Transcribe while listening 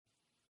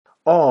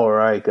All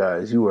right,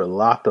 guys, you are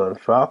locked on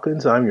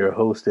Falcons. I'm your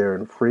host,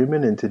 Aaron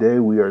Freeman, and today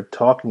we are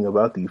talking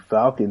about the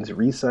Falcons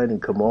re-signing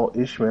Kamal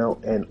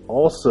Ishmael and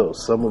also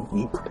some of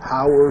the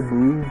power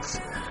moves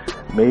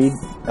made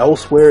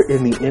elsewhere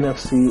in the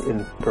NFC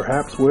and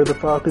perhaps where the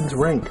Falcons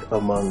rank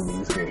among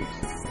these moves.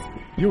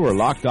 You are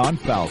Locked On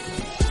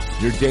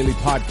Falcons, your daily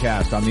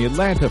podcast on the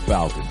Atlanta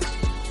Falcons,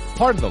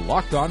 part of the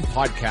Locked On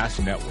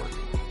Podcast Network.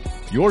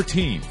 Your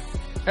team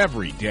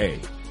every day.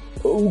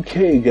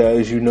 Okay,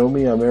 guys, you know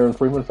me. I'm Aaron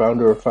Freeman,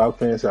 founder of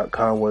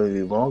FalcFans.com, one of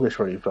the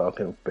longest-running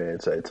Falcon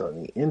fan sites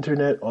on the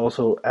internet.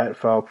 Also at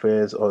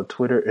FalcFans on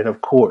Twitter, and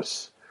of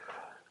course,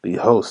 the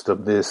host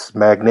of this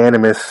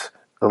magnanimous,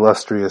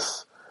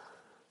 illustrious,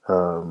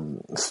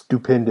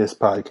 stupendous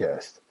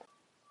podcast.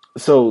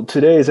 So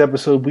today's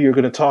episode, we are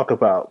going to talk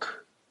about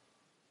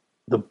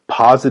the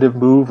positive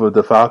move of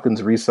the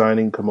Falcons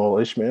re-signing Kamal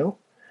Ishmael.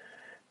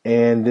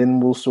 And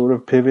then we'll sort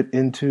of pivot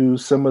into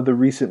some of the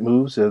recent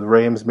moves. The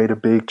Rams made a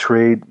big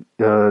trade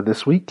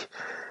this week.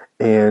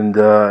 And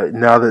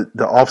now that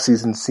the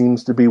offseason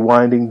seems to be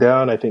winding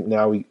down, I think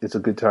now it's a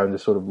good time to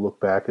sort of look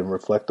back and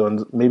reflect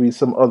on maybe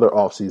some other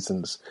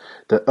offseasons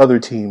that other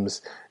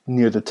teams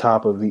near the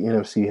top of the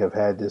NFC have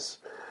had this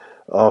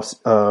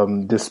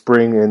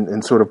spring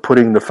and sort of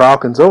putting the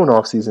Falcons' own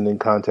offseason in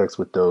context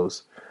with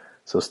those.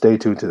 So stay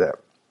tuned to that.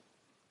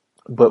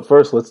 But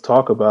first, let's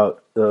talk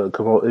about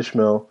Kamal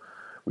Ishmael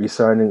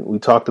re-signing. We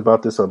talked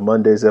about this on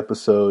Monday's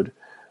episode,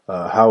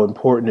 how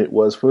important it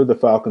was for the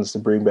Falcons to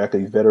bring back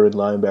a veteran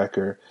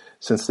linebacker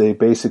since they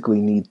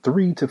basically need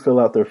three to fill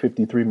out their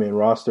 53-man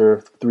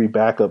roster, three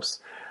backups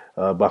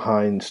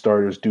behind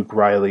starters Duke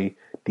Riley,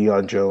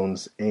 Deion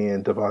Jones,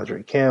 and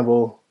Devondre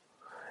Campbell.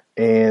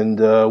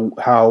 And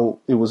how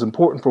it was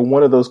important for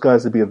one of those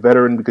guys to be a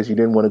veteran because you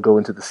didn't want to go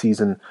into the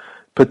season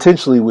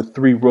potentially with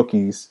three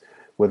rookies,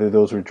 whether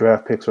those were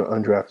draft picks or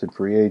undrafted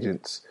free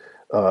agents,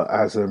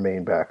 as their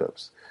main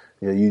backups.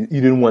 You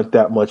didn't want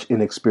that much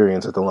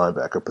inexperience at the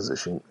linebacker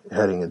position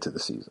heading into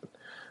the season,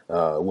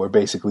 where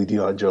basically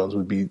Deion Jones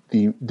would be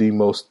the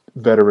most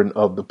veteran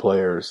of the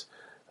players.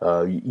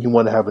 You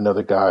want to have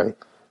another guy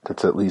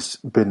that's at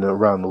least been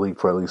around the league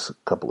for at least a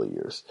couple of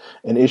years.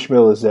 And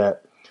Ishmael is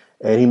that.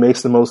 And he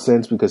makes the most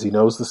sense because he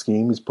knows the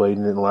scheme. He's played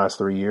in it in the last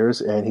 3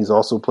 years, and he's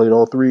also played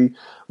all three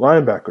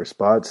linebacker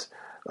spots.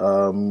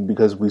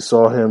 Because we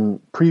saw him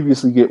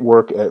previously get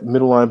work at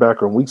middle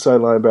linebacker and weak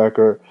side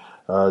linebacker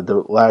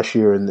the last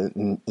year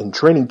in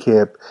training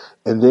camp,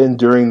 and then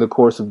during the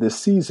course of this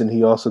season,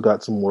 he also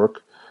got some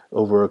work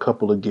over a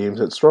couple of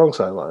games at strong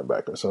side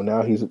linebacker. So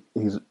now he's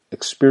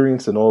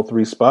experienced in all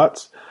three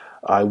spots.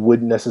 I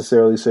wouldn't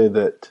necessarily say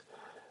that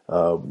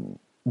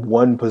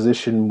one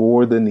position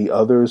more than the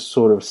others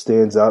sort of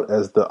stands out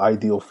as the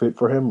ideal fit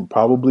for him.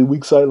 Probably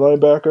weak side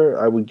linebacker,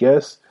 I would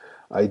guess,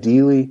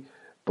 ideally.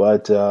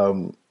 But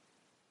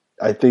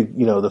I think,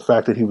 the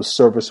fact that he was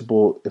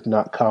serviceable, if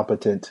not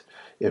competent,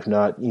 if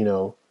not,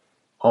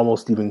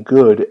 almost even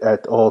good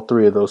at all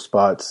three of those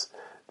spots,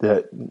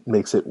 that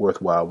makes it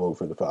worthwhile move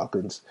for the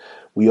Falcons.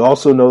 We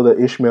also know that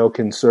Ishmael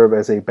can serve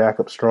as a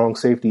backup strong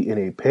safety in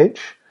a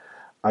pinch.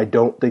 I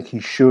don't think he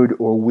should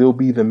or will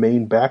be the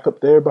main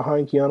backup there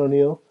behind Keanu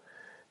Neal.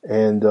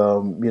 And,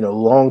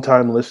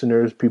 longtime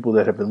listeners, people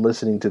that have been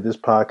listening to this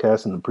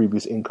podcast and the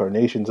previous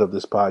incarnations of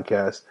this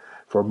podcast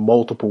for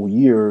multiple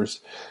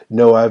years,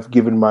 know I've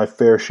given my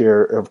fair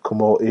share of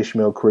Kamal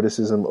Ishmael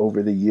criticism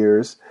over the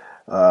years.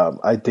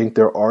 I think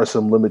there are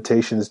some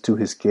limitations to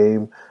his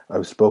game.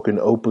 I've spoken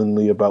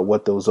openly about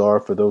what those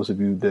are. For those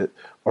of you that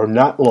are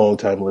not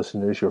longtime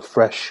listeners, you're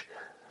fresh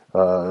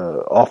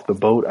off the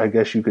boat, I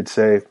guess you could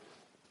say.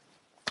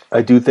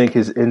 I do think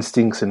his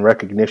instincts and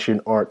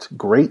recognition aren't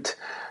great.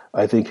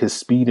 I think his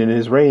speed and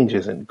his range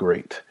isn't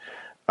great.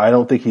 I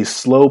don't think he's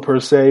slow per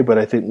se, but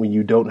I think when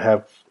you don't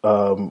have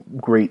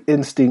great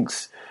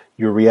instincts,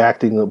 you're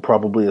reacting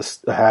probably a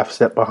half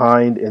step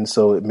behind, and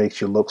so it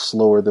makes you look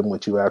slower than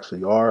what you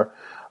actually are.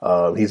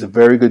 He's a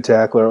very good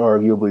tackler,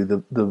 arguably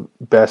the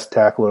best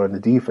tackler on the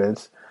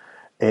defense,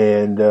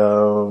 and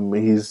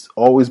he's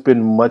always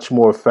been much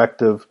more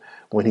effective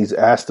when he's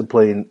asked to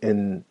play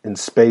in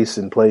space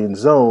and play in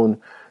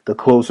zone, the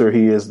closer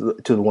he is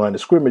to the line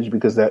of scrimmage,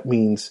 because that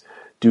means,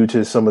 due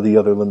to some of the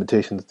other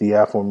limitations, the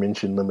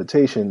aforementioned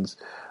limitations,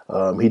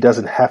 he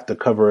doesn't have to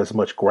cover as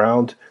much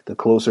ground the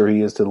closer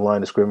he is to the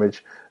line of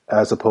scrimmage,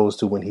 as opposed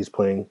to when he's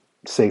playing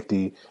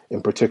safety,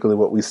 and particularly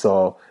what we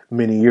saw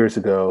many years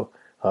ago.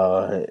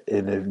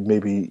 And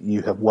maybe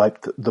you have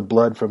wiped the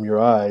blood from your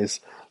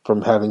eyes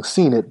from having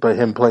seen it, but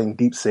him playing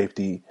deep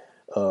safety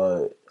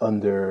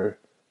under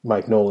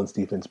Mike Nolan's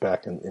defense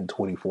back in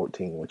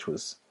 2014, which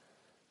was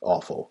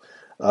awful.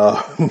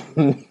 But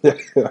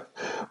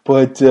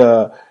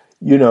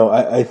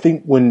I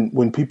think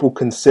when people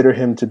consider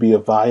him to be a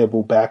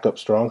viable backup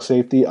strong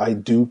safety, I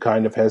do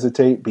kind of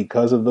hesitate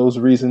because of those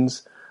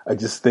reasons. I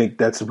just think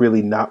that's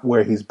really not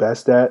where he's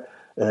best at,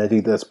 and I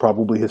think that's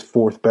probably his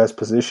fourth best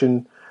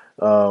position.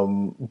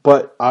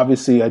 But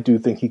obviously I do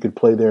think he could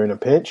play there in a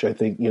pinch. I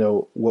think,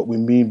 what we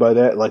mean by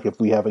that, like if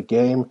we have a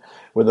game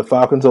where the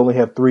Falcons only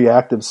have three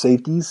active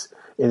safeties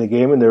in a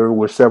game, and there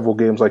were several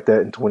games like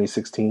that in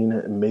 2016,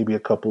 and maybe a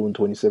couple in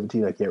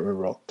 2017. I can't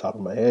remember off the top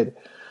of my head.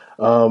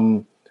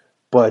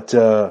 But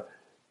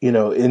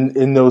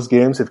in those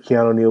games, if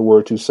Keanu Neal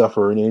were to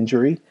suffer an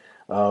injury,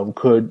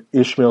 could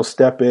Ishmael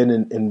step in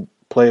and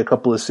play a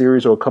couple of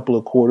series or a couple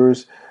of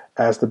quarters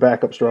as the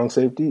backup strong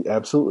safety?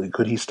 Absolutely.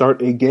 Could he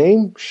start a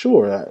game?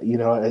 Sure.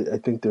 I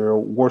think there are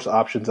worse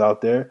options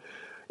out there.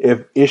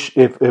 If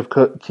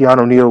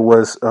Keanu Neal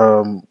was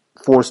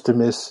forced to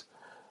miss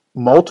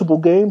multiple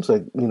games,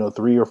 like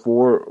 3 or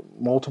 4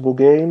 multiple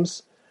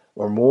games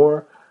or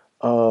more,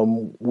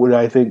 would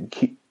I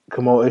think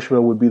Kamal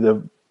Ishmael would be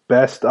the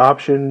best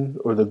option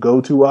or the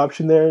go-to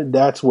option there?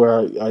 That's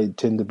where I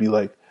tend to be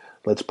like,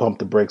 let's pump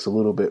the brakes a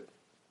little bit.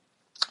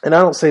 And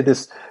I don't say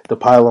this to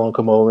pile on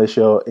Kamal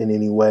Ishmael in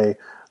any way.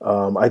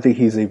 I think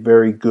he's a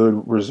very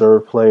good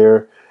reserve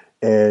player.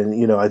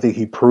 And, I think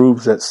he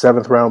proves that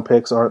 7th-round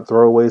picks aren't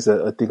throwaways.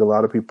 I think a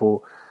lot of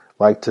people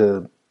like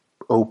to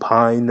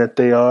opine that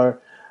they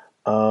are.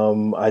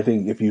 I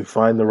think if you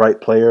find the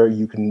right player,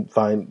 you can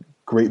find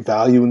great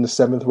value in the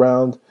 7th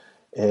round.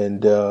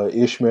 And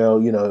Ishmael,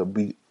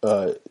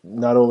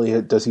 not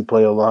only does he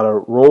play a lot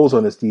of roles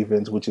on his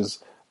defense, which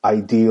is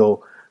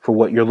ideal for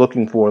what you're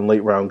looking for in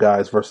late-round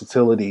guys,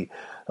 versatility,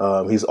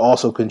 he's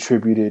also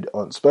contributed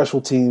on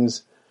special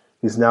teams.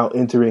 He's now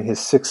entering his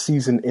 6th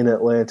season in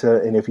Atlanta,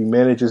 and if he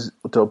manages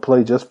to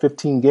play just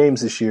 15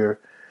 games this year,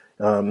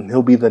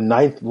 he'll be the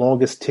 9th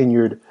longest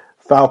tenured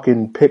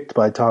Falcon picked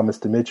by Thomas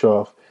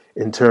Dimitroff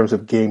in terms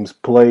of games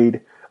played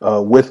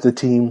with the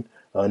team,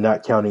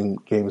 not counting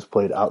games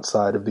played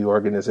outside of the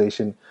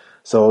organization.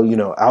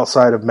 So,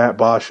 outside of Matt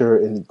Bosher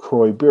and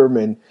Croy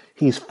Bierman,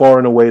 he's far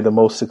and away the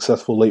most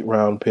successful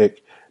late-round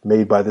pick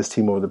made by this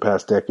team over the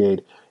past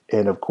decade,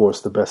 and, of course,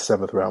 the best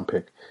 7th-round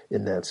pick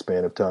in that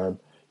span of time.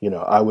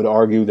 I would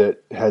argue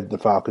that had the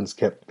Falcons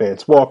kept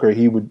Vance Walker,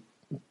 he would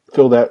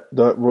fill that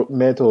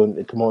mantle,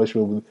 and Kamal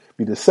Ishmael would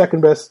be the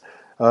second best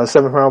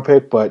 7th-round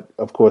pick. But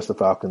of course, the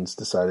Falcons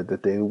decided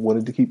that they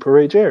wanted to keep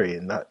Peray Jerry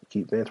and not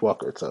keep Vance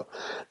Walker. So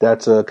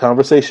that's a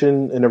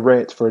conversation and a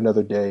rant for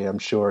another day. I'm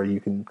sure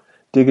you can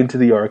dig into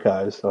the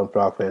archives on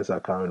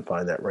FalcFans.com and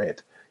find that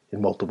rant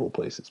in multiple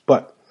places.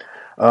 But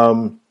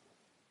most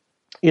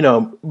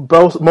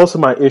of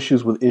my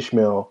issues with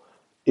Ishmael.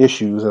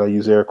 Issues, and I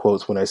use air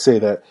quotes when I say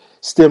that,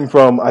 stem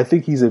from, I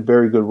think he's a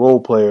very good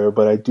role player,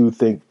 but I do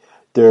think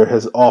there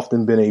has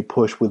often been a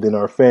push within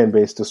our fan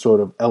base to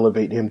sort of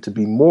elevate him to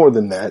be more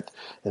than that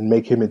and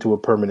make him into a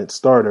permanent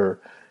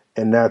starter.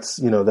 And that's,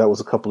 that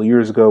was a couple of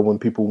years ago when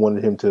people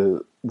wanted him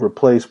to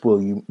replace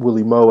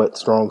Willie Moe at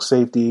strong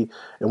safety.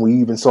 And we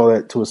even saw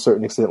that to a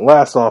certain extent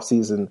last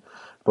offseason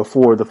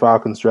before the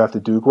Falcons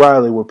drafted Duke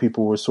Riley, where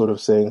people were sort of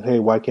saying, hey,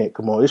 why can't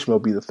Kamal Ishmael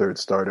be the 3rd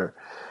starter?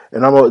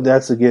 And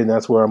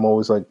that's where I'm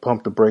always like,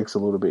 pump the brakes a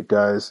little bit,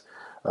 guys.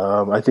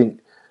 I think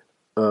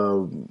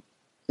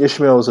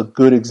Ishmael is a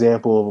good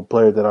example of a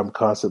player that I'm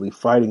constantly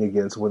fighting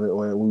against when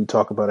we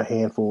talk about a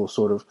handful of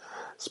sort of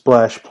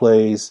splash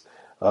plays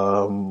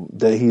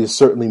that he has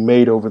certainly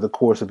made over the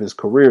course of his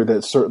career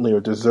that certainly are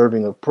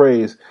deserving of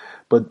praise.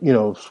 But,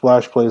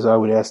 splash plays I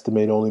would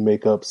estimate only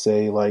make up,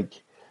 say,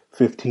 like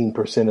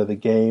 15% of the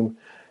game.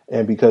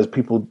 And because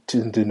people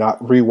tend to not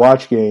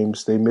rewatch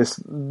games, they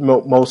miss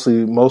most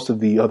of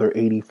the other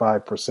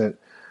 85%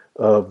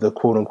 of the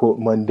quote-unquote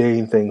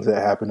mundane things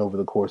that happen over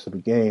the course of a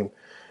game,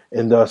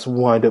 and thus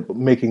wind up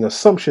making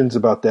assumptions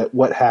about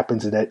what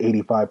happens in that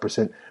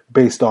 85%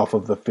 based off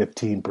of the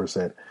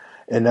 15%.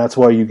 And that's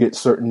why you get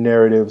certain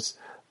narratives,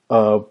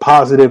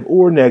 positive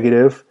or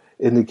negative.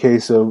 In the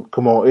case of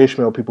Kamal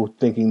Ishmael, people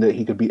thinking that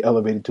he could be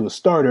elevated to a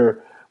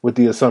starter with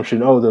the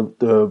assumption,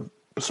 the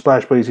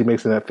splash plays he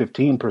makes in that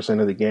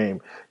 15% of the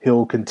game,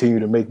 he'll continue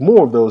to make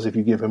more of those if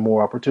you give him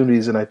more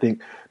opportunities. And I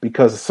think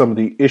because of some of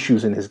the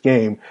issues in his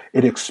game,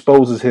 it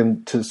exposes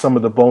him to some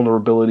of the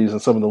vulnerabilities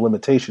and some of the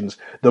limitations.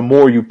 The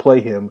more you play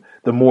him,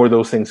 the more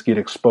those things get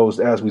exposed,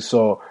 as we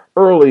saw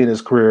early in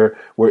his career,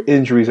 where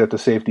injuries at the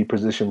safety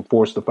position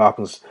forced the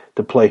Falcons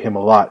to play him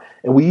a lot.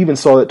 And we even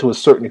saw that to a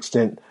certain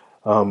extent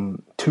 2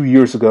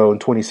 years ago in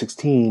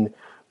 2016,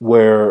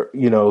 where,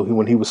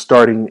 when he was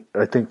starting,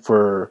 I think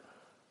for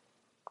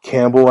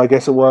Campbell, I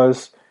guess it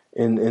was,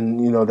 in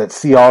that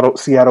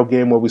Seattle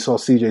game where we saw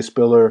C.J.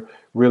 Spiller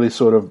really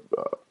sort of,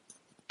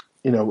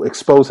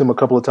 expose him a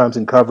couple of times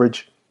in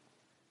coverage.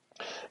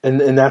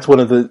 And that's one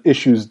of the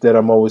issues that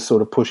I'm always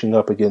sort of pushing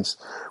up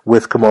against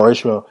with Kamal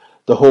Ishmael.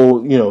 The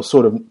whole,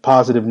 sort of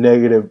positive,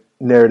 negative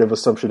narrative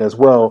assumption as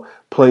well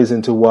plays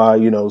into why,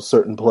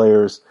 certain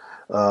players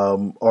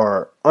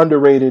are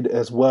underrated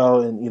as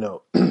well. And,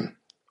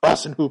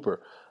 Austin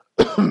Hooper.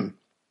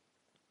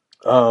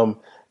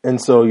 And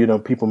so,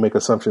 people make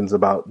assumptions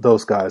about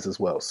those guys as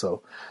well.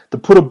 So to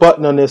put a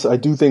button on this, I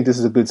do think this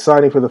is a good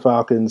signing for the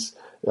Falcons.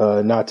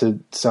 Not to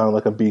sound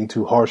like I'm being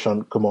too harsh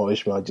on Kamal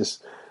Ishmael. I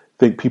just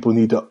think people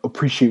need to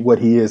appreciate what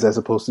he is as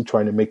opposed to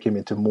trying to make him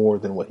into more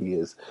than what he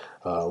is.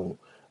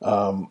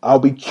 I'll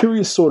be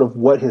curious sort of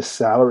what his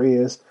salary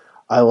is.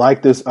 I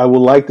like this. I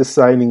will like the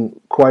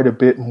signing quite a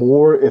bit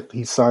more if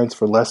he signs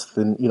for less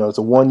than, it's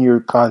a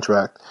 1-year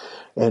contract.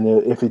 And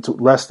if it's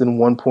less than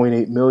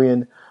 1.8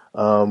 million,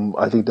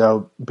 I think that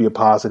would be a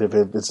positive.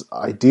 If it's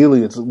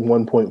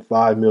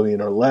 1.5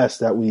 million or less,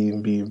 that would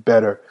even be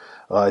better.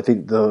 I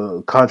think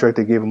the contract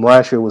they gave him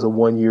last year was a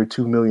 1 year,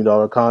 $2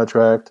 million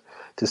contract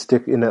to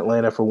stick in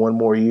Atlanta for one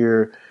more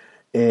year.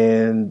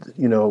 And,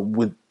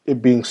 with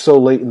it being so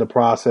late in the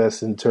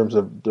process in terms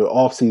of the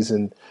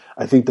offseason,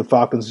 I think the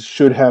Falcons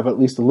should have at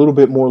least a little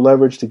bit more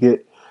leverage to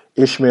get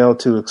Ishmael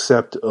to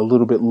accept a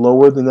little bit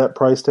lower than that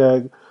price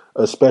tag,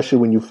 especially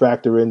when you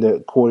factor in that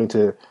according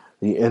to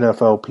the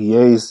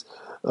NFLPA's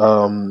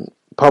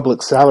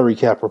public salary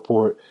cap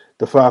report,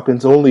 the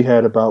Falcons only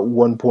had about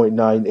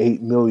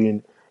 1.98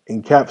 million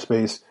in cap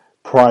space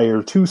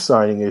prior to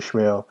signing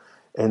Ishmael,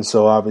 and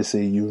so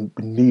obviously you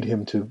need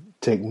him to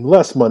take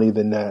less money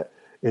than that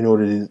in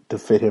order to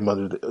fit him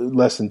under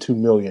less than 2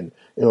 million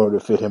in order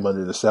to fit him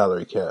under the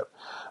salary cap.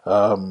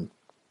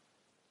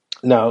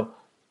 Now,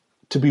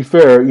 to be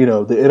fair, the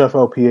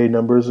NFLPA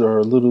numbers are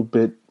a little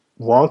bit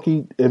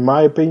wonky in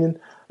my opinion.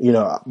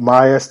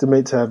 My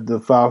estimates have the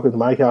Falcons,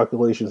 my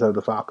calculations have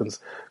the Falcons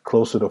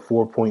closer to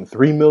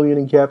 4.3 million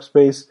in cap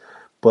space,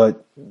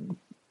 but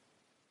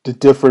the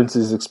difference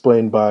is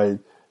explained by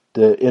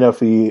the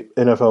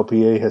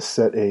NFLPA has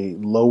set a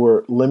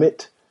lower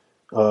limit,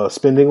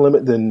 spending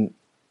limit than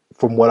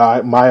from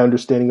what my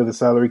understanding of the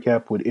salary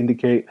cap would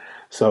indicate.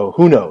 So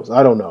who knows?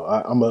 I don't know.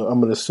 I'm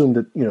going to assume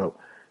that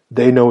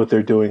they know what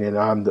they're doing, and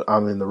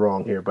I'm in the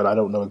wrong here, but I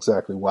don't know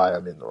exactly why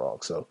I'm in the wrong.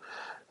 So,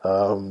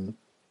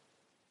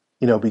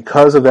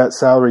 because of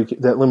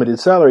that limited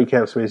salary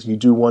cap space, you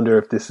do wonder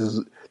if this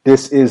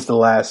is the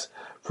last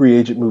free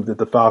agent move that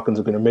the Falcons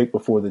are going to make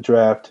before the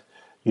draft.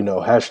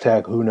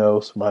 Hashtag who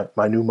knows,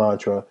 my new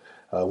mantra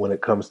when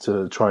it comes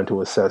to trying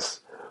to assess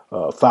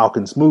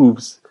Falcons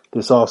moves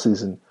this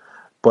offseason.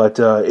 But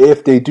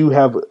if they do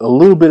have a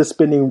little bit of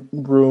spending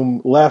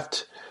room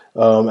left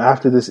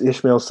after this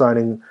Ishmael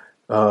signing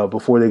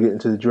before they get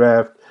into the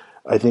draft,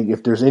 I think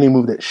if there's any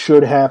move that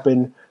should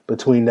happen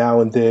between now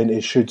and then,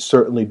 it should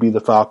certainly be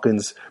the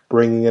Falcons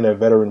bringing in a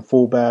veteran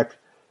fullback,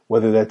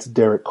 whether that's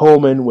Derek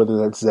Coleman, whether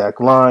that's Zach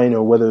Line,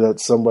 or whether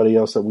that's somebody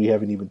else that we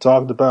haven't even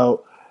talked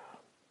about.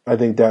 I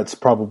think that's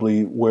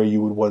probably where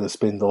you would want to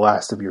spend the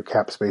last of your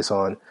cap space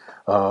on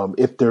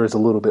if there is a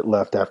little bit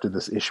left after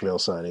this Ishmael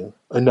signing,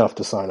 enough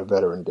to sign a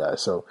veteran guy.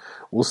 So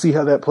we'll see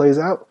how that plays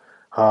out.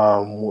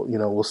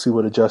 We'll see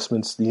what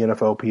adjustments the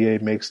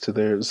NFLPA makes to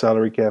their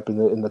salary cap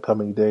in the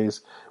coming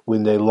days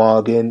when they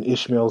log in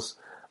Ishmael's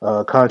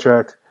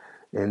contract,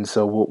 and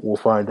so we'll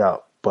find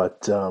out.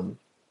 But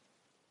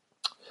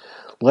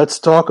let's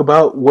talk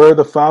about where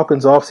the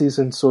Falcons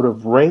offseason sort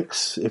of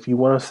ranks, if you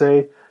want to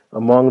say,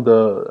 among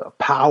the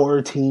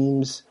power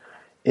teams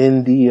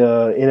in the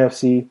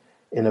NFC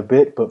in a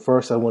bit. But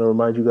first, I want to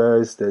remind you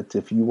guys that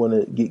if you want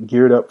to get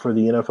geared up for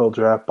the NFL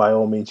draft, by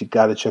all means, you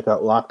got to check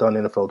out Locked On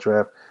NFL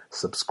Draft.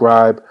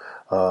 Subscribe,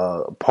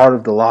 part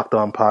of the Locked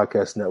On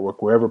Podcast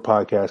Network, wherever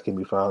podcasts can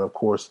be found, of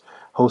course,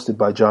 hosted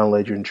by John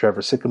Ledger and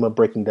Trevor Sikkema,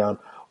 breaking down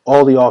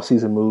all the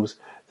offseason moves.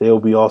 They will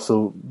be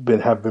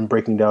have been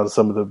breaking down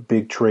some of the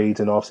big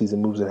trades and offseason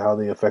moves and how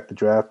they affect the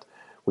draft,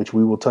 which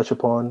we will touch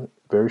upon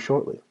very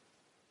shortly.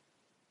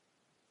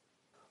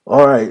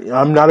 All right,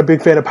 I'm not a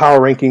big fan of power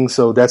rankings,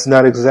 so that's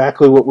not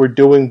exactly what we're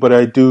doing, but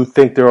I do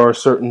think there are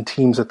certain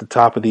teams at the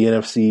top of the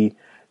NFC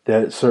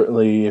that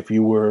certainly, if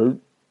we're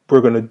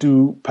going to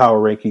do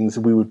power rankings,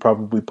 we would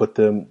probably put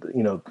them,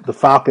 the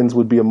Falcons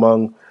would be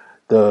among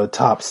the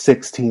top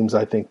 6 teams.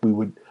 I think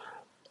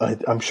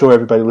I'm sure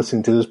everybody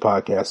listening to this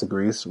podcast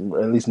agrees,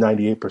 at least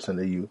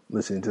 98% of you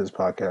listening to this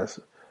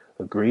podcast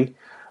agree.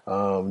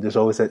 There's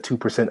always that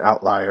 2%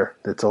 outlier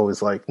that's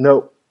always like,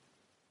 nope,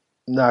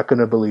 not going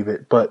to believe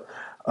it. But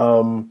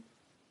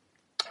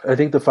I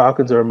think the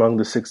Falcons are among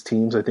the 6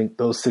 teams. I think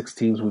those 6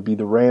 teams would be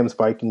the Rams,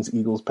 Vikings,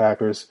 Eagles,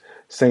 Packers,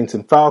 Saints,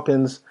 and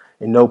Falcons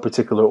in no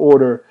particular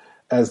order,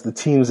 as the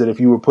teams that if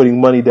you were putting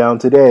money down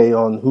today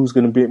on who's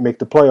going to make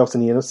the playoffs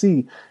in the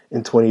NFC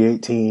in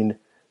 2018,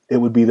 it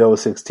would be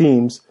those 6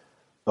 teams.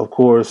 Of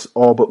course,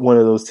 all but one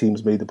of those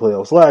teams made the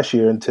playoffs last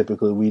year, and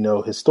typically we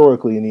know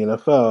historically in the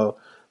NFL,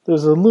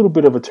 there's a little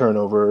bit of a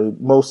turnover.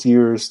 Most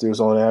years, there's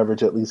on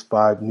average at least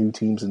 5 new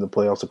teams in the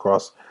playoffs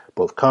across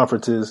both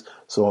conferences.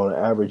 So on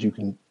average, you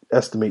can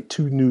estimate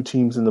 2 new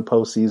teams in the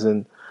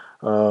postseason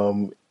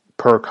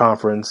per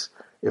conference,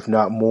 if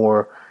not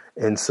more.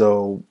 And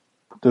so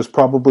there's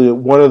probably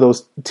one of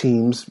those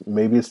teams,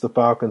 maybe it's the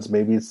Falcons,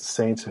 maybe it's the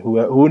Saints,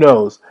 who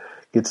knows,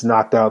 gets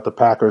knocked out. The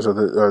Packers are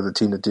the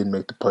team that didn't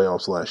make the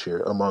playoffs last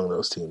year among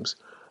those teams.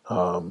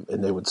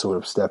 And they would sort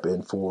of step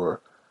in for,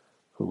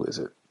 who is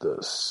it?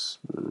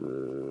 I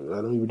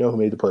don't even know who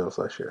made the playoffs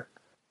last year.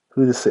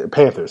 Who the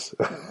Panthers?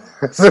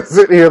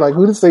 Sitting here like,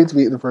 who the Saints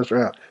beat in the first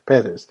round?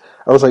 Panthers.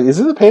 I was like, is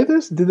it the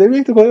Panthers? Did they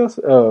make the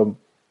playoffs?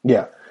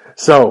 Yeah.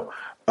 So,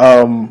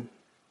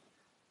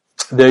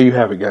 there you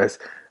have it, guys.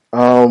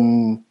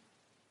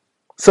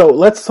 So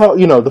let's talk,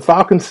 the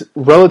Falcons,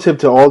 relative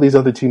to all these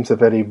other teams,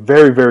 have had a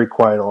very, very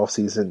quiet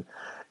offseason.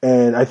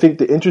 And I think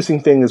the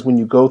interesting thing is when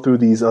you go through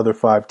these other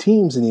 5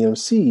 teams in the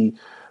NFC,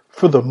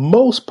 for the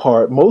most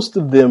part, most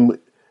of them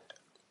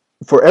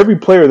for every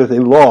player that they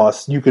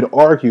lost, you could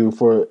argue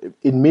for,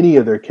 in many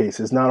of their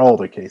cases, not all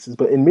their cases,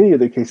 but in many of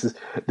their cases,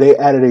 they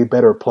added a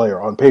better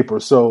player on paper.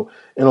 So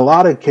in a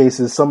lot of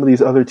cases, some of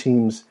these other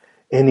teams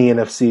in the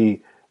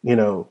NFC,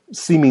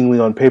 seemingly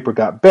on paper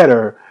got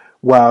better,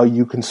 while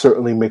you can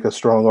certainly make a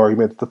strong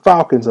argument that the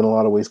Falcons in a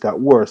lot of ways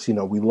got worse.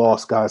 We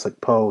lost guys like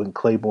Poe and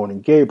Claiborne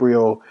and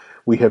Gabriel.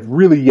 We have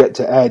really yet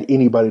to add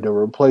anybody to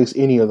replace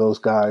any of those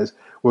guys.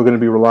 We're going to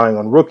be relying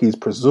on rookies,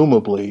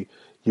 presumably,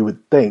 you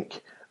would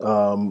think,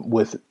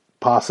 with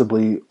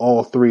possibly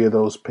all three of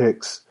those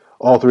players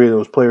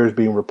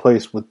being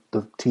replaced with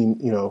the team,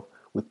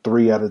 with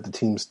 3 out of the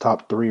team's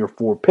top 3 or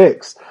 4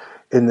 picks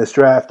in this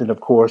draft. And of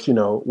course,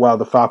 while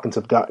the Falcons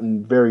have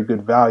gotten very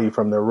good value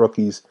from their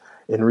rookies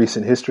in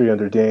recent history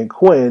under Dan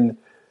Quinn,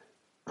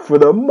 for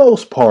the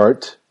most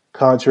part,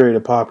 contrary to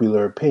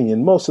popular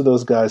opinion, most of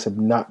those guys have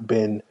not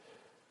been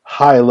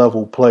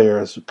high-level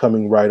players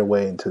coming right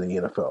away into the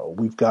NFL.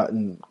 We've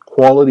gotten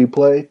quality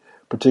play,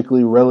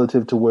 particularly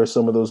relative to where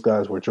some of those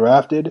guys were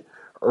drafted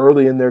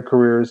early in their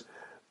careers,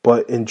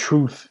 but in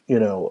truth,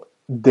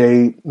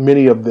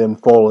 many of them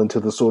fall into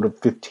the sort of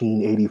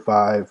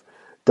 15-85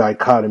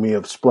 dichotomy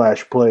of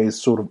splash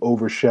plays, sort of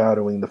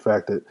overshadowing the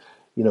fact that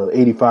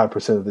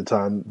 85% of the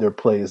time their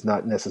play is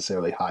not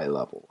necessarily high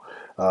level.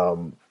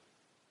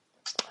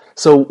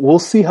 So we'll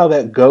see how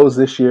that goes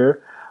this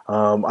year.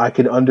 I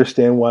can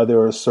understand why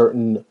there are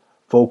certain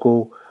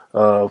vocal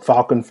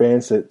Falcon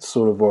fans that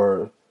sort of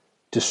are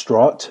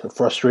distraught,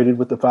 frustrated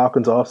with the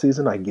Falcons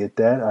offseason. I get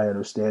that. I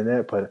understand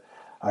that. But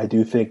I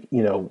do think,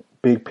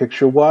 big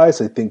picture wise,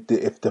 I think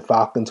that if the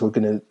Falcons were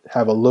going to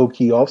have a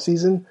low-key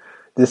offseason,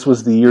 this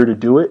was the year to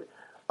do it,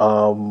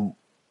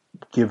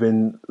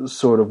 given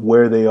sort of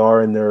where they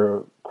are in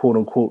their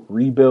quote-unquote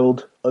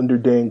rebuild under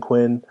Dan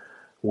Quinn,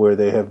 where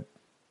they have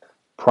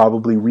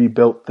probably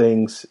rebuilt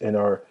things and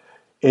are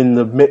in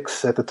the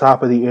mix at the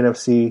top of the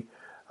NFC.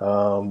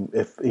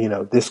 If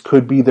this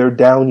could be their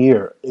down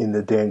year in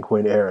the Dan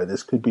Quinn era.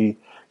 This could be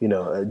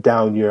a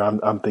down year.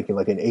 I'm thinking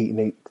like an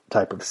 8-8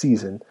 type of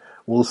season.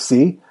 We'll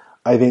see.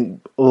 I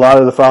think a lot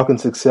of the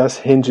Falcons' success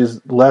hinges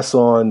less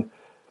on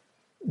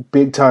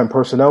big time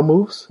personnel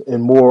moves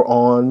and more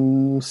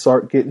on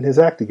Sark getting his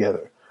act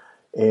together.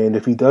 And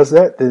if he does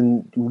that,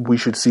 then we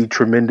should see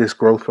tremendous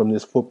growth from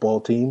this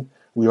football team.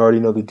 We already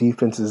know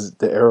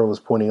the arrow is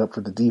pointing up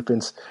for the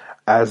defense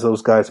as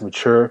those guys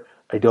mature.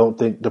 I don't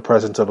think the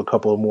presence of a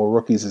couple of more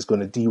rookies is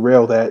going to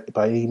derail that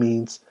by any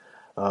means.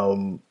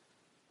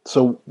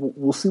 So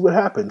we'll see what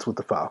happens with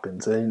the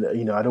Falcons. And,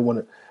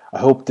 I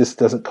hope this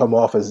doesn't come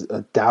off as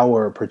a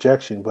dour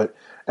projection, but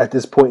at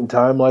this point in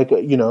time,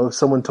 if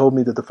someone told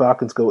me that the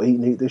Falcons go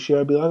 8-8 this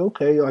year, I'd be like,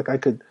 okay, I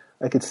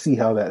could see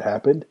how that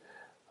happened.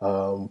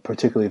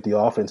 Particularly if the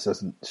offense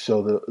doesn't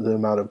show the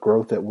amount of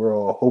growth that we're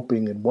all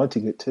hoping and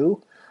wanting it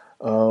to.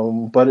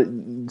 But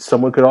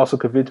someone could also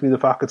convince me the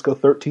Falcons go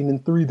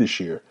 13-3 this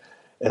year.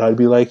 And I'd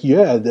be like,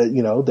 yeah,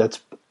 that's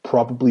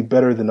probably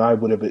better than I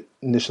would have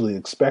initially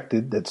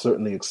expected. That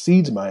certainly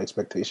exceeds my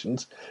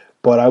expectations.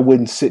 But I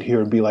wouldn't sit here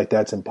and be like,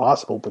 that's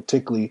impossible,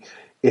 particularly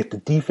if the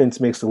defense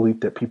makes the leap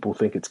that people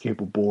think it's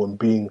capable of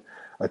being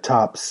a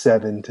top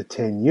 7 to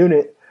 10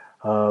 unit,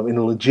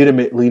 and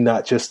legitimately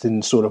not just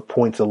in sort of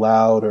points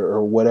allowed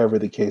or whatever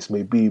the case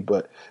may be,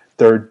 but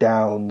third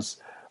downs,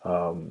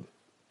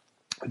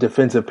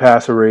 defensive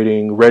passer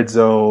rating, red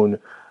zone,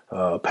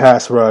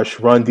 pass rush,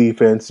 run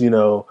defense,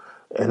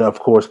 and of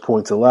course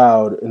points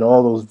allowed, and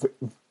all those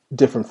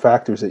different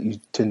factors that you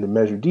tend to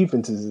measure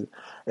defenses,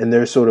 and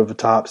they're sort of a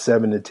top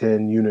 7 to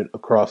 10 unit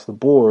across the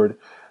board.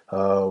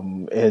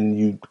 And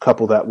you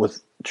couple that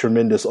with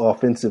tremendous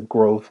offensive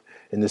growth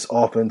in this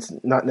offense,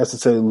 not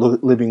necessarily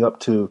living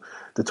up to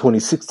the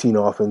 2016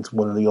 offense,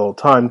 one of the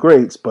all-time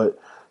greats, but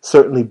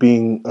certainly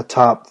being a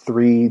top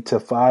 3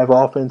 to 5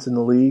 offense in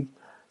the league,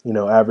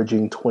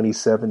 averaging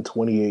 27,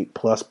 28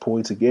 plus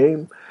points a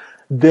game,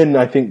 then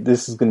I think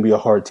this is going to be a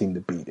hard team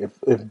to beat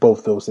if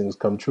both those things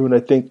come true. And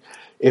I think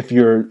if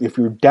you're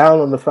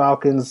down on the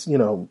Falcons,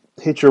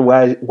 hitch your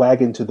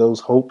wagon to those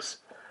hopes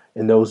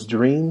and those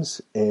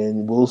dreams,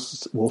 and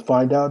we'll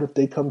find out if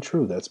they come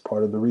true. That's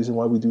part of the reason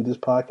why we do this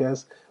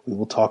podcast. We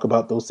will talk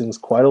about those things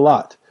quite a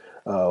lot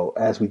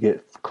as we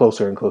get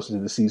closer and closer to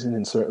the season,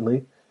 and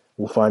certainly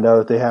we'll find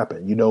out if they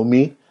happen. You know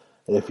me.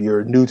 If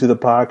you're new to the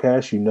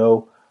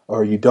podcast,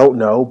 or you don't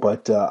know,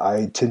 but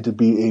I tend to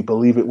be a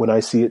believe it when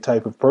I see it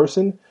type of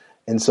person,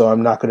 and so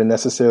I'm not going to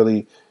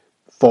necessarily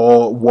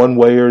fall one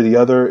way or the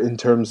other in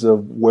terms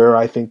of where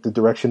I think the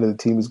direction of the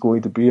team is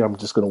going to be. I'm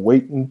just going to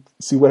wait and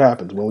see what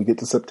happens when we get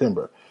to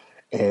September.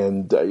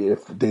 And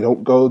if they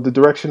don't go the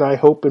direction I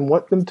hope and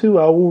want them to,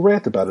 I will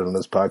rant about it on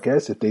this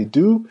podcast. If they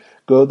do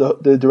go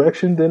the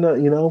direction, then,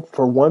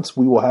 for once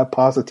we will have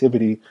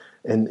positivity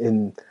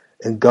and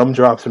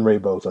gumdrops and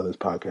rainbows on this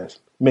podcast.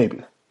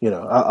 Maybe.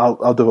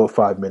 I'll devote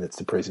 5 minutes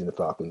to praising the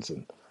Falcons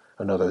and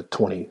another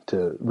 20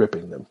 to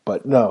ripping them.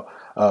 But no,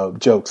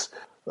 jokes.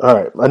 All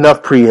right,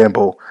 enough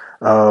preamble.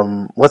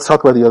 Let's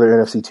talk about the other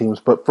NFC teams.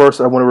 But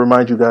first, I want to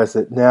remind you guys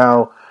that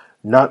now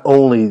not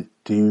only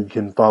you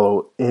can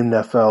follow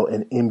NFL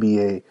and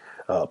NBA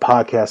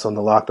podcasts on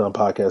the Locked On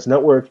Podcast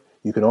Network.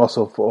 You can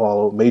also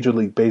follow Major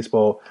League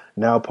Baseball,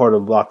 now part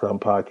of the Locked On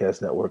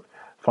Podcast Network.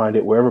 Find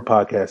it wherever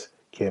podcasts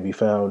can be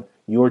found.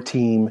 Your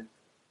team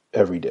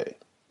every day.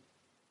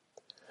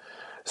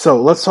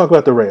 So let's talk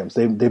about the Rams.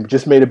 They've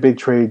just made a big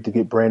trade to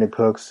get Brandon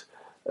Cooks.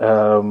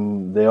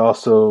 They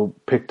also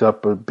picked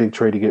up a big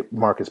trade to get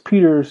Marcus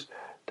Peters.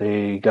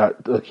 They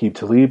got Aqib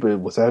Talib.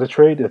 Was that a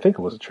trade? I think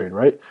it was a trade,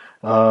 right?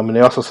 And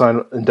they also signed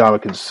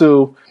Ndamukong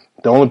Suh.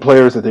 The only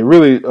players that they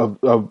really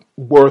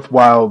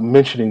worthwhile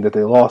mentioning that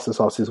they lost this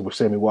offseason were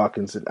Sammy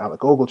Watkins and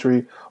Alec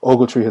Ogletree.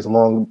 Ogletree has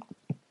long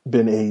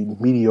been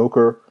a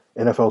mediocre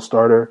NFL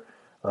starter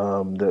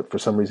that for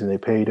some reason they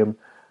paid him.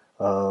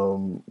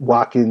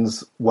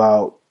 Watkins,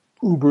 while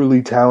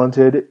uberly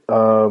talented,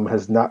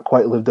 has not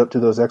quite lived up to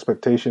those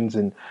expectations,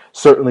 and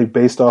certainly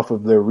based off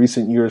of their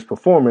recent years'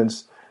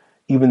 performance,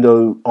 even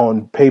though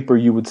on paper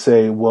you would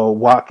say, well,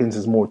 Watkins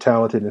is more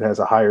talented and has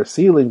a higher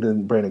ceiling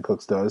than Brandon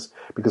Cooks does,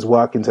 because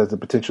Watkins has the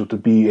potential to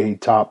be a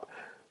top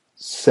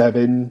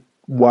 7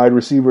 wide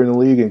receiver in the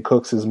league, and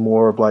Cooks is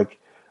more of like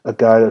a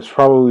guy that's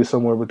probably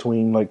somewhere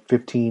between like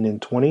 15 and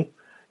 20.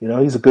 You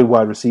know, he's a good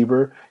wide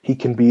receiver. He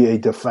can be a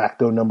de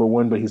facto number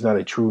one, but he's not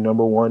a true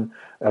number one,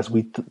 as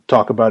we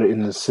talk about it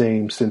in the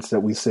same sense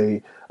that we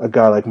say a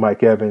guy like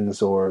Mike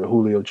Evans or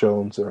Julio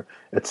Jones or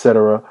et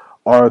cetera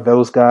are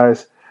those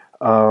guys.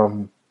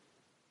 But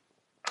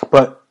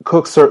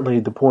Cooks, certainly,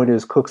 the point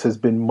is Cooks has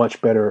been much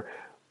better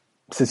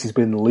since he's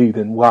been in the league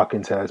than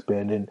Watkins has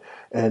been.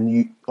 And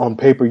you, on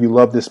paper, you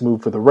love this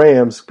move for the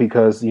Rams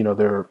because, you know,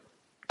 they're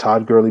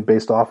Todd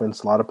Gurley-based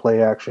offense, a lot of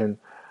play action,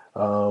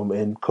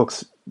 and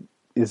Cooks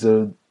is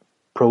a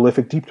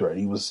prolific deep threat.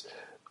 He was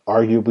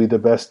arguably the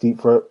best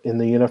deep threat in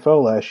the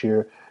NFL last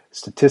year.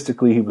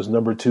 Statistically, he was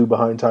number 2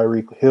 behind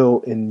Tyreek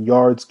Hill in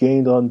yards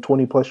gained on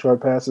 20-plus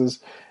yard passes,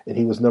 and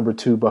he was number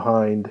 2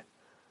 behind,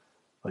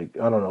 like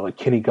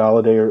Kenny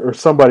Golladay or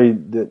somebody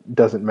that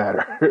doesn't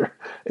matter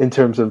in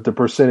terms of the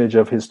percentage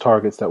of his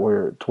targets that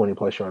were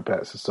 20-plus yard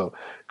passes. So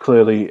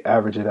clearly,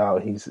 average it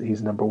out,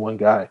 he's number 1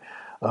 guy,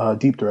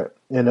 deep threat.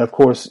 And of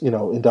course, you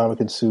know,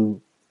 Ndamukong Suh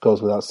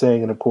goes without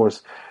saying. And of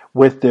course,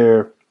 with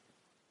their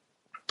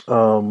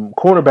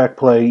cornerback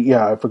play,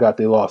 I forgot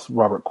they lost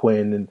Robert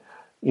Quinn, and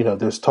you know,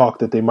 there's talk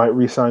that they might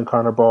re-sign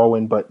Connor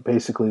Baldwin, but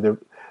basically their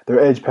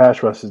edge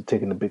pass rush is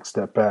taking a big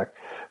step back.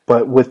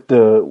 But with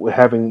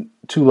having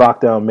 2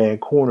 lockdown man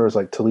corners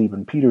like Talib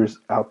and Peters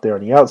out there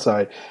on the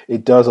outside,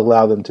 it does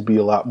allow them to be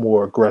a lot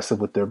more aggressive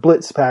with their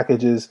blitz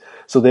packages.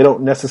 So they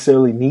don't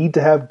necessarily need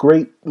to have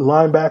great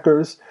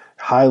linebackers,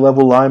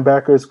 high-level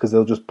linebackers, because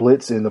they'll just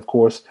blitz. And of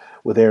course,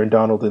 with Aaron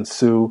Donald and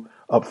Suh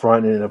up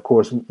front, and of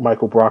course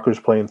Michael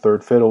Brockers playing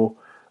third fiddle,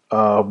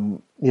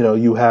 you know,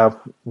 you have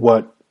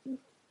what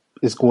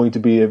is going to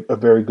be a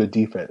very good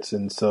defense.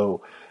 And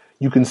so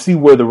you can see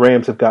where the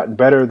Rams have gotten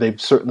better. They've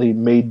certainly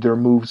made their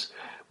moves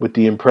with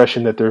the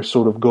impression that they're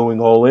sort of going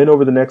all in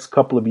over the next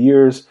couple of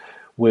years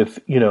with,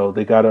 you know,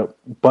 they got a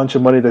bunch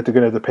of money that they're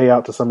going to have to pay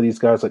out to some of these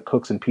guys like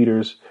Cooks and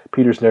Peters.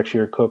 Peters next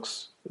year,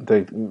 Cooks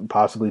they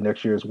possibly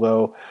next year as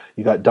well.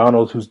 You got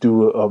Donald, who's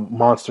due a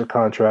monster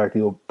contract.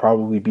 He'll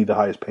probably be the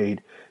highest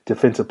paid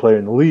defensive player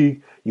in the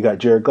league. You got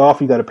Jared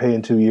Goff you got to pay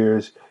in 2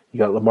 years. You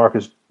got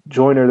LaMarcus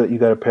Joyner that you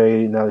got to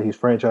pay now that he's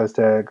franchise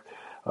tagged.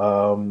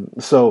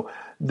 So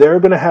they're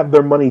going to have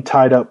their money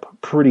tied up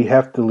pretty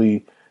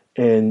heftily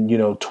in, you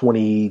know,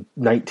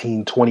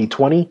 2019,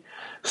 2020.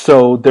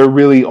 So they're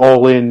really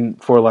all in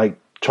for like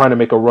trying to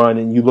make a run.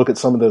 And you look at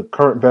some of the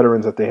current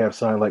veterans that they have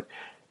signed, like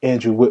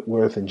Andrew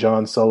Whitworth and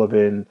John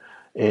Sullivan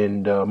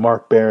and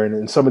Mark Barron,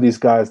 and some of these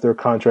guys, their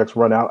contracts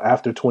run out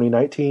after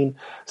 2019.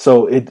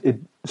 So it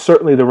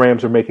certainly the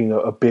Rams are making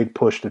a big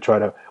push to try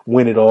to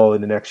win it all in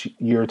the next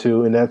year or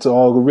two, and that's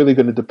all really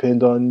going to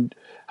depend on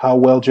how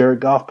well Jared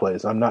Goff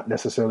plays. I'm not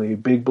necessarily a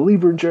big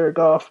believer in Jared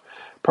Goff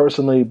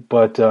personally,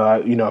 but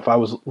you know, if I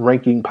was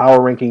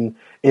power ranking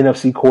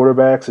NFC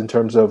quarterbacks in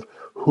terms of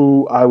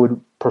who I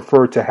would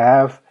prefer to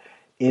have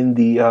in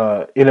the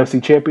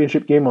NFC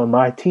Championship game on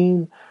my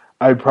team,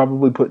 I'd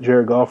probably put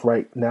Jared Goff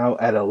right now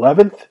at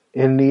 11th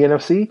in the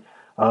NFC.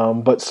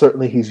 But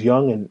certainly he's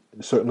young and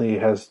certainly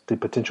has the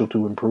potential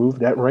to improve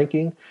that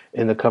ranking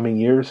in the coming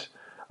years.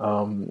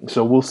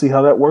 So we'll see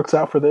how that works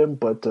out for them.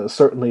 But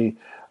certainly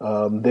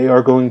they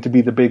are going to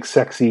be the big,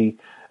 sexy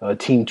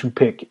team to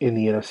pick in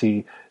the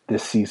NFC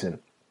this season.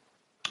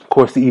 Of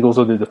course, the Eagles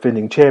are the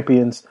defending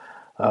champions.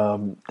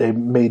 They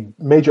made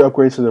major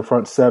upgrades to their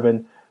front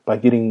seven by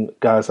getting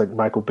guys like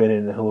Michael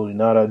Bennett and Haloti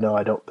Ngata. No,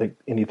 I don't think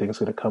anything's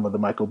going to come of the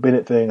Michael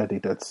Bennett thing. I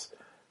think that's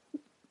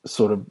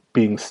sort of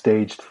being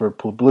staged for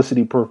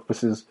publicity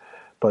purposes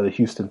by the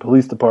Houston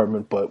Police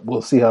Department, but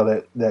we'll see how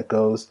that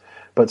goes.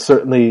 But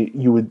certainly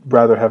you would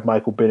rather have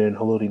Michael Bennett and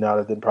Haloti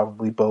Ngata than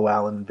probably Bo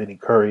Allen and Vinny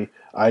Curry.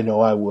 I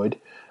know I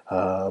would.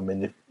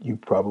 And if you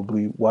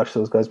probably watch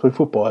those guys play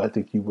football, I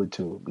think you would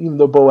too, even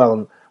though Bo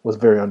Allen was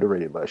very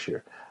underrated last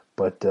year.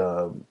 But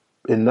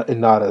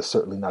Ngata is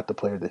certainly not the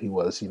player that he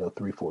was,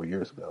 3-4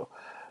 years ago.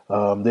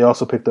 They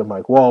also picked up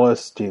Mike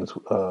Wallace,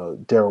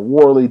 Darryl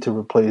Worley to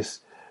replace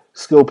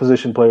skill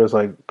position players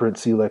like Brent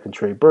Selleck and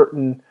Trey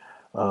Burton.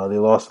 They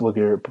lost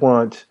LeGarrette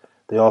Blount.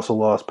 They also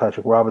lost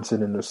Patrick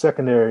Robinson in their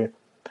secondary.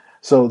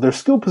 So their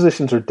skill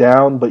positions are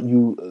down, but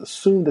you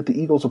assume that the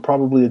Eagles will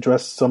probably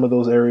address some of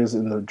those areas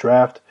in the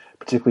draft,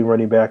 particularly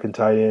running back and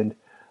tight end.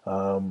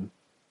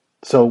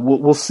 So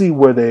we'll see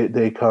where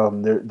they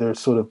come. They're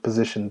sort of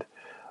positioned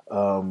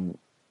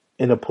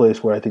in a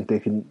place where I think they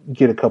can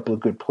get a couple of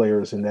good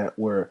players in that,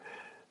 where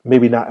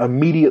maybe not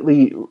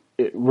immediately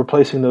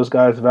replacing those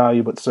guys'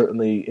 value, but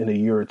certainly in a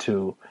year or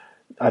two,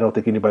 I don't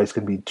think anybody's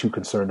going to be too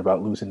concerned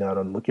about losing out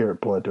on LeGarrette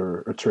Blount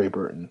or Trey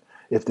Burton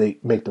if they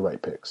make the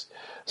right picks.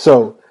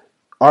 So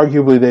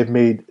arguably they've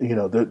made,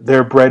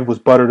 their bread was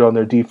buttered on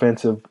their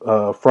defensive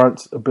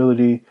front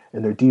ability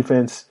and their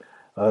defense,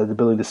 the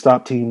ability to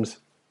stop teams.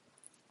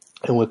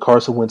 And with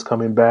Carson Wentz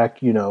coming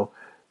back, you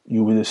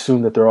would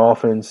assume that their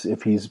offense,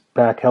 if he's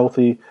back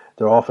healthy,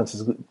 their offense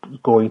is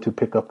going to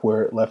pick up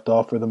where it left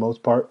off for the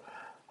most part.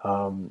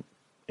 And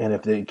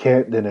if they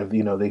can't, then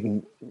they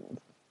can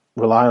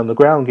rely on the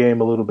ground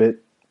game a little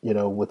bit,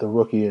 with a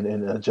rookie and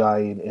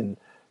Ajayi and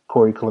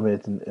Corey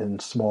Clement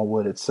and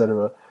Smallwood,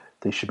 etc.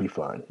 They should be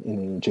fine.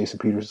 And Jason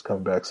Peters is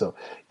coming back. So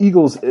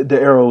Eagles, the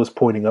arrow is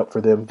pointing up for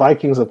them.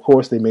 Vikings, of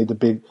course, they made the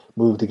big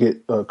move to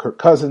get Kirk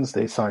Cousins.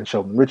 They signed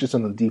Sheldon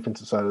Richardson on the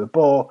defensive side of the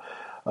ball.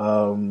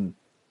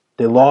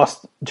 They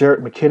lost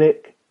Jerick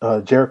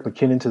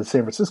McKinnon to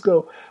San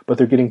Francisco, but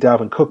they're getting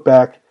Dalvin Cook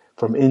back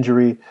from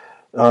injury.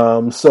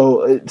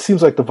 So it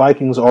seems like the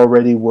Vikings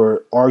already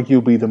were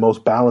arguably the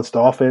most balanced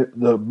offense,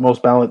 the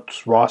most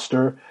balanced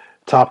roster,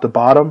 top to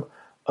bottom,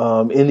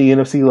 in the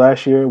NFC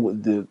last year,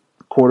 with the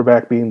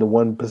quarterback being the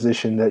one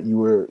position that you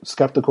were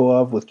skeptical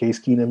of with Case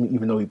Keenum,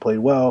 even though he played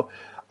well.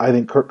 I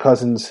think Kirk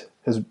Cousins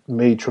has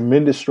made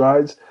tremendous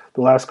strides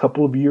the last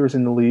couple of years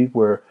in the league,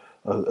 where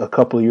a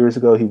couple of years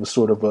ago he was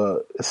sort of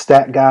a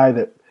stat guy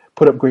that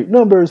put up great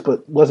numbers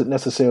but wasn't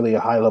necessarily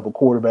a high-level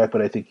quarterback,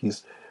 but I think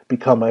he's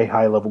become a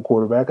high-level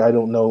quarterback. I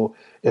don't know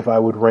if I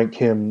would rank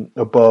him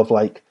above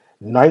like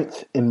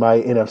 9th in my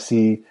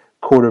NFC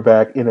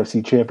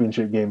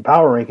championship game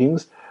power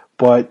rankings,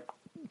 but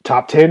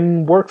top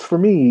 10 works for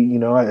me.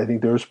 I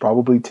think there's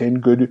probably 10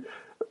 good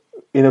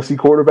NFC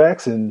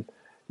quarterbacks, and,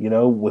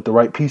 with the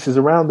right pieces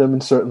around them.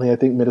 And certainly I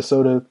think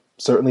Minnesota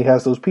certainly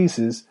has those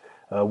pieces.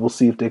 We'll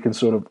see if they can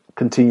sort of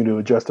continue to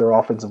adjust their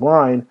offensive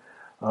line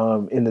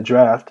in the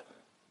draft.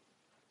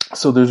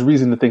 So there's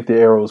reason to think the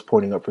arrow is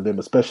pointing up for them,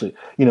 especially,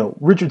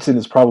 Richardson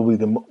is probably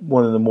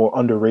one of the more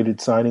underrated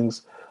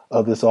signings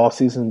of this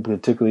offseason,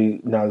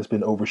 particularly now it's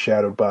been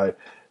overshadowed by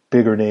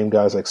bigger name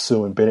guys like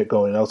Sue and Bennett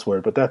going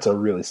elsewhere, but that's a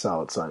really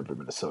solid sign for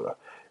Minnesota.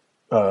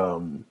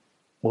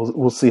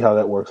 We'll see how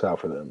that works out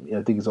for them.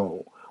 I think he's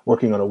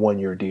working on a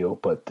 1-year deal,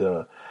 but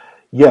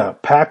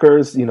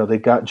Packers, they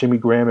got Jimmy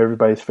Graham,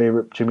 everybody's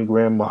favorite Jimmy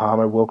Graham,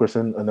 Muhammad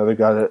Wilkerson, another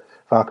guy that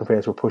Falcon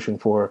fans were pushing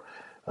for.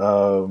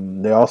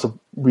 They also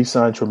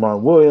re-signed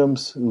Tramon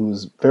Williams,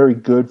 who's very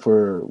good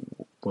for,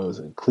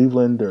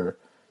 Cleveland or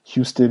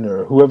Houston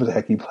or whoever the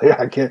heck he played.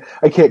 I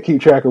can't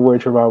keep track of where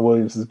Tramon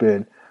Williams has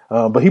been.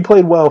 But he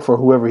played well for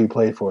whoever he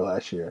played for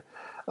last year.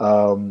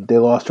 They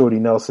lost Jordy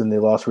Nelson. They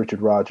lost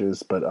Richard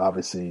Rodgers. But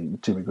obviously,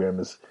 Jimmy Graham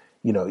is,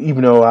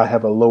 even though I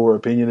have a lower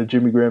opinion of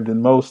Jimmy Graham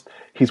than most,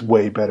 he's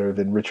way better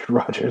than Richard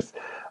Rodgers.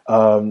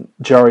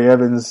 Jari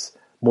Evans,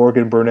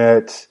 Morgan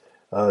Burnett.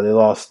 They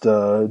lost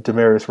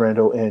Demarius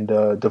Randall and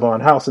Devon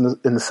House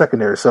in the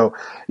secondary. So,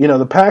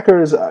 the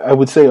Packers, I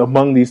would say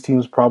among these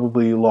teams,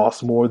 probably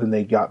lost more than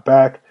they got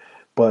back.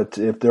 But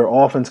if their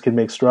offense can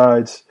make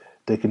strides,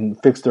 they can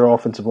fix their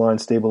offensive line,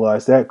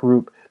 stabilize that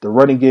group. The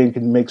running game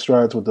can make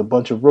strides with a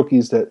bunch of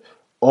rookies that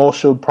all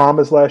showed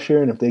promise last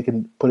year, and if they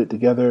can put it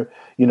together,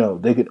 you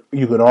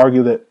could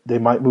argue that they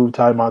might move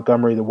Ty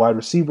Montgomery, the wide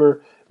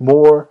receiver,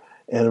 more,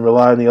 and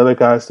rely on the other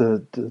guys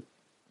to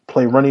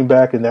play running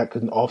back, and that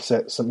can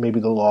offset maybe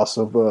the loss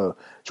of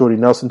Jordy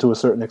Nelson to a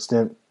certain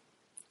extent.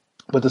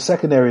 But the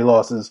secondary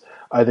losses,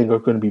 I think, are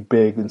going to be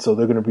big, and so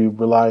they're going to be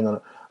relying on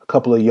a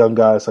couple of young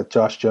guys like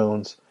Josh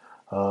Jones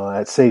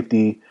at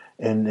safety,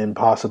 and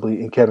possibly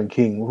in Kevin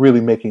King,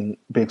 really making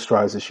big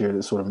strides this year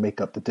to sort of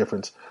make up the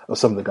difference of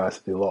some of the guys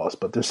that they lost.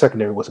 But their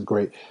secondary wasn't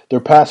great.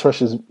 Their pass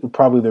rush is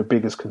probably their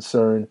biggest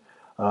concern,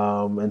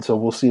 and so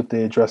we'll see if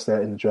they address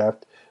that in the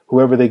draft.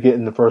 Whoever they get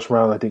in the first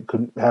round, I think,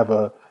 could have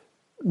a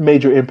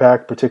major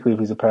impact, particularly if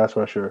he's a pass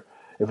rusher,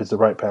 if it's the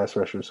right pass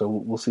rusher. So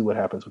we'll see what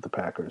happens with the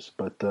Packers.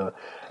 But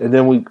and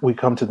then we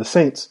come to the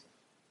Saints.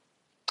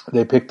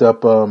 They picked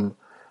up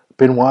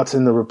Ben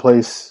Watson to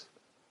replace,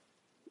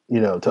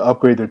 to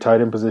upgrade their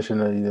tight end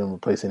position, and he didn't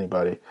replace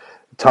anybody.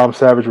 Tom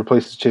Savage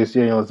replaces Chase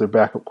Daniel as their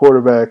backup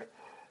quarterback.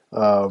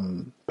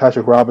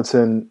 Patrick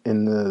Robinson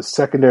in the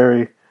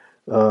secondary.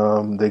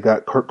 They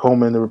got Kurt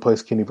Coleman to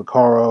replace Kenny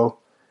Vaccaro.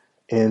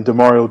 And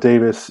Demario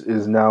Davis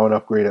is now an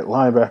upgrade at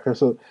linebacker.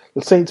 So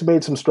the Saints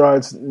made some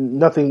strides.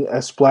 Nothing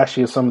as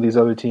splashy as some of these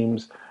other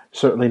teams.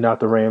 Certainly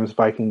not the Rams,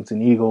 Vikings,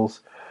 and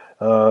Eagles.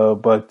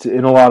 But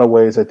in a lot of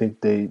ways, I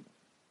think they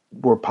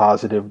were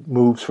positive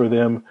moves for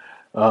them.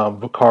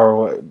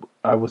 Vaccaro,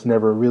 I was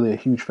never really a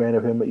huge fan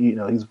of him.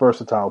 He's a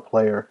versatile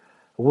player.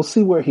 We'll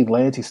see where he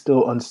lands. He's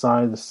still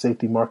unsigned. The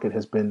safety market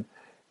has been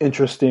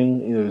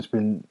interesting. There's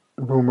been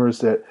rumors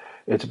that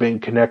it's been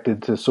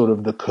connected to sort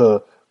of the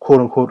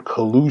quote-unquote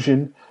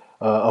collusion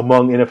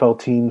among NFL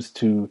teams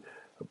to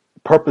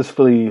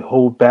purposefully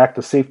hold back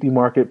the safety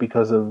market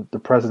because of the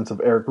presence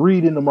of Eric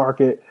Reid in the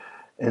market.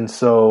 And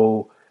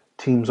so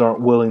teams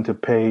aren't willing to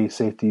pay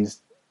safeties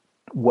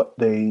what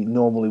they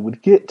normally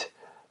would get.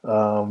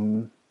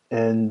 And,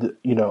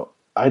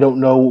 I don't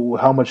know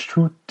how much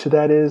truth to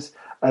that is.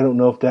 I don't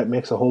know if that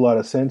makes a whole lot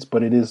of sense,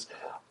 but it is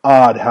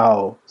odd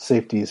how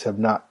safeties have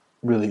not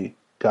really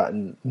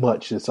gotten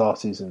much this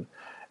offseason.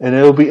 And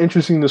it'll be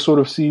interesting to sort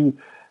of see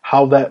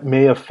how that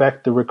may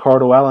affect the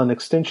Ricardo Allen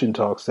extension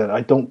talks that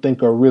I don't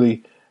think are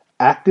really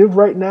active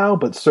right now,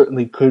 but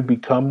certainly could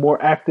become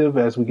more active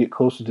as we get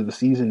closer to the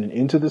season and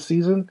into the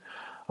season.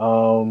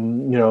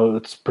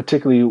 It's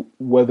particularly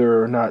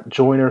whether or not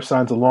Joyner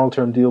signs a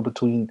long-term deal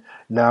between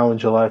now and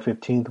July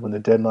 15th when the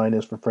deadline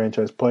is for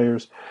franchise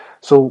players.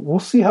 So we'll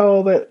see how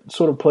all that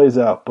sort of plays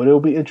out, but it'll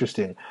be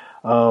interesting.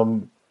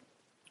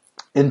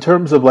 In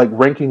terms of like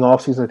ranking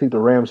offseason, I think the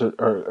Rams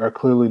are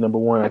clearly number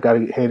one. I got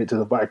to hand it to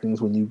the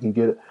Vikings when you can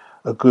get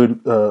a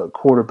good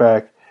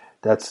quarterback.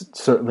 That's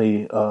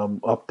certainly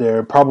up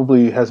there.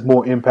 Probably has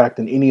more impact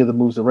than any of the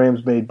moves the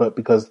Rams made, but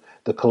because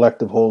the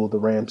collective whole of the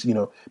Rams,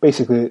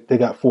 basically they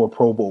got 4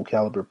 Pro Bowl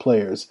caliber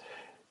players.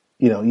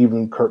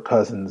 Even Kirk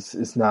Cousins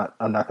is not.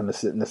 I'm not going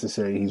to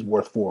necessarily he's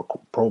worth 4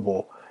 Pro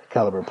Bowl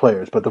caliber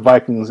players, but the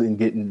Vikings in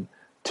getting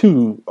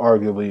 2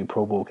 arguably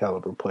Pro Bowl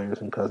caliber players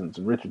in Cousins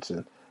and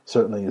Richardson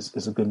certainly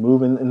is a good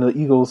move. And the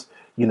Eagles,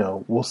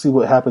 we'll see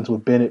what happens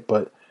with Bennett,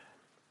 but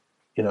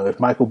if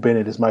Michael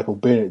Bennett is Michael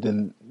Bennett,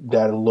 then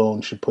that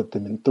alone should put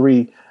them in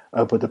 3.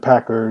 I put the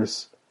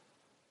Packers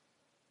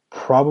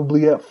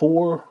probably at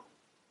 4,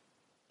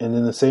 and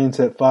then the Saints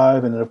at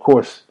 5, and then of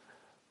course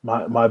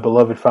my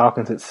beloved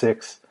Falcons at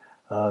 6.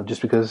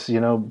 Just because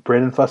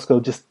Brandon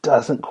Fusco just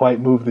doesn't quite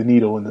move the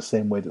needle in the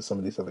same way that some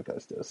of these other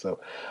guys do. So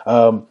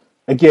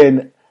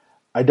again,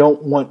 I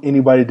don't want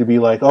anybody to be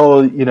like,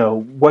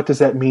 what does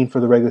that mean for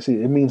the regular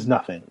season? It means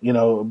nothing.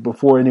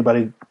 Before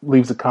anybody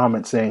leaves a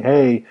comment saying,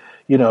 hey,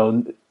 you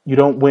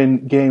don't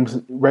win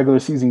regular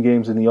season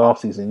games in the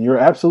offseason. You're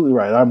absolutely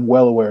right. I'm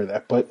well aware of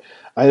that. But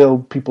I know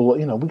people,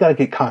 we got to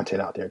get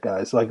content out there,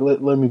 guys. Like,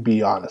 let me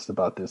be honest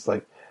about this.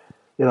 Like,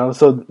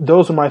 so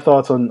those are my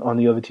thoughts on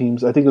the other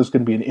teams. I think it's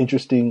going to be an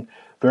interesting,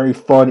 very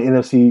fun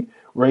NFC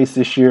race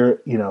this year.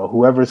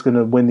 Whoever's going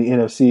to win the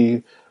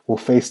NFC will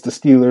face the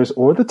Steelers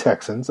or the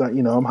Texans.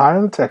 I'm high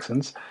on the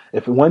Texans.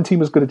 If one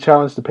team is going to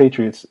challenge the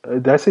Patriots,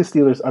 did I say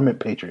Steelers? I meant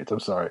Patriots. I'm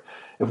sorry.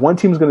 If one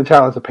team is going to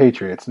challenge the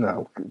Patriots,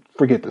 no,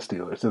 forget the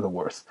Steelers. They're the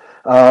worst.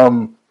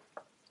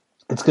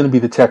 It's going to be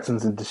the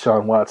Texans and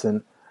Deshaun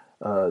Watson,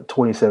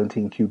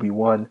 2017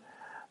 QB1.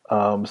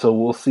 So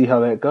we'll see how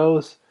that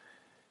goes.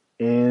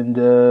 And,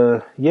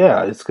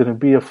 it's going to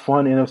be a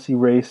fun NFC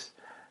race.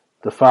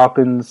 The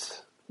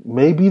Falcons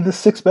may be the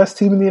 6th best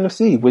team in the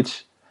NFC,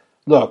 which,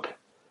 look,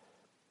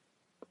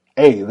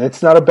 hey,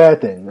 that's not a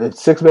bad thing. The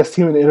 6th best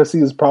team in the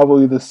NFC is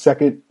probably the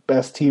 2nd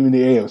best team in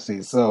the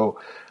AFC. So,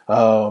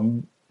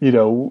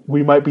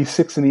 we might be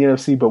 6 in the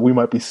NFC, but we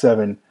might be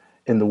 7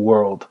 in the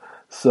world.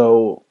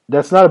 So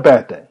that's not a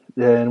bad thing.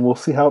 And we'll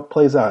see how it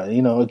plays out.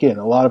 Again,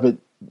 a lot of it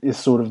is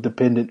sort of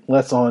dependent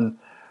less on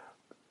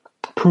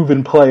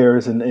proven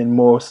players and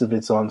most of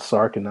it's on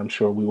Sark, and I'm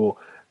sure we will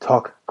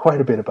talk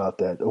quite a bit about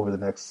that over the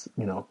next,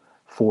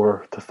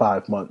 4 to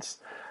 5 months.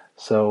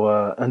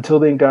 So until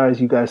then, guys,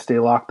 you guys stay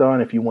locked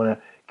on. If you want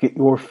to get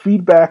your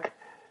feedback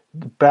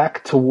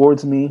back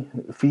towards me,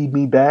 feed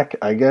me back,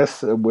 I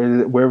guess,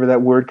 wherever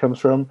that word comes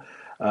from,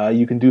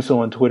 you can do so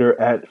on Twitter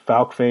at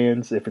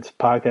FalcFans. If it's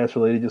podcast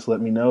related, just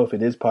let me know. If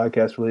it is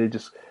podcast related,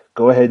 just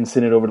go ahead and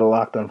send it over to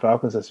Locked On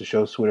Falcons. That's the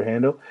show's Twitter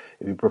handle.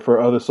 If you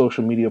prefer other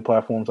social media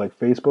platforms like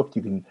Facebook,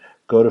 you can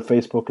go to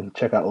Facebook and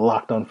check out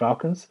Locked On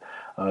Falcons.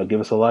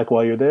 Give us a like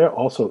while you're there.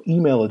 Also,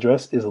 email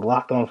address is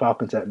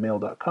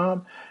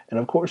lockedonfalcons@mail.com. And,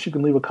 of course, you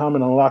can leave a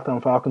comment on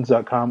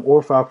lockedonfalcons.com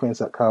or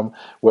falcons.com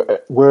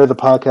where the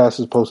podcast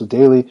is posted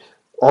daily.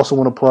 Also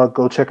want to plug,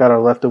 go check out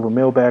our leftover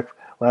mailbag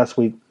last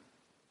week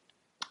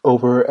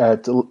over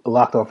at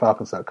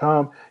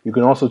lockedonfalcons.com. You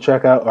can also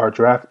check out our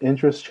draft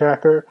interest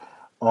tracker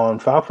on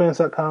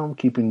falcons.com,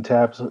 keeping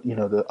tabs,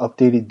 the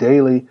updated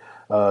daily,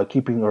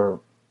 or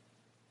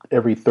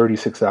every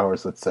 36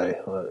 hours, let's say,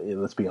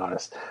 let's be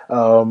honest,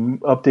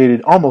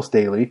 updated almost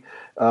daily,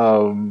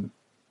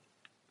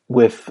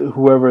 with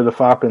whoever the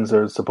Falcons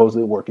are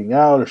supposedly working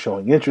out or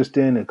showing interest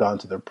in and gone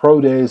to their pro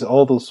days,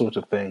 all those sorts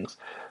of things.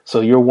 So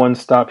your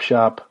one-stop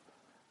shop,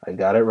 I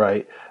got it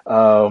right,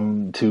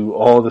 to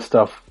all the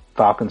stuff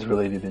Falcons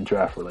related and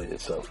draft related.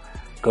 So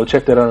go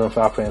check that out on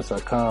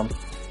falcons.com.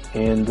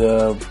 And,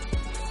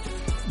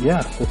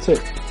 that's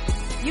it.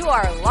 You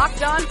are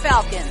Locked On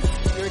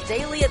Falcons, your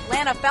daily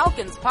Atlanta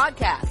Falcons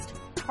podcast,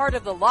 part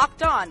of the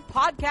Locked On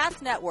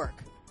Podcast Network.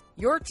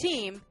 Your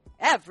team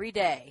every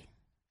day.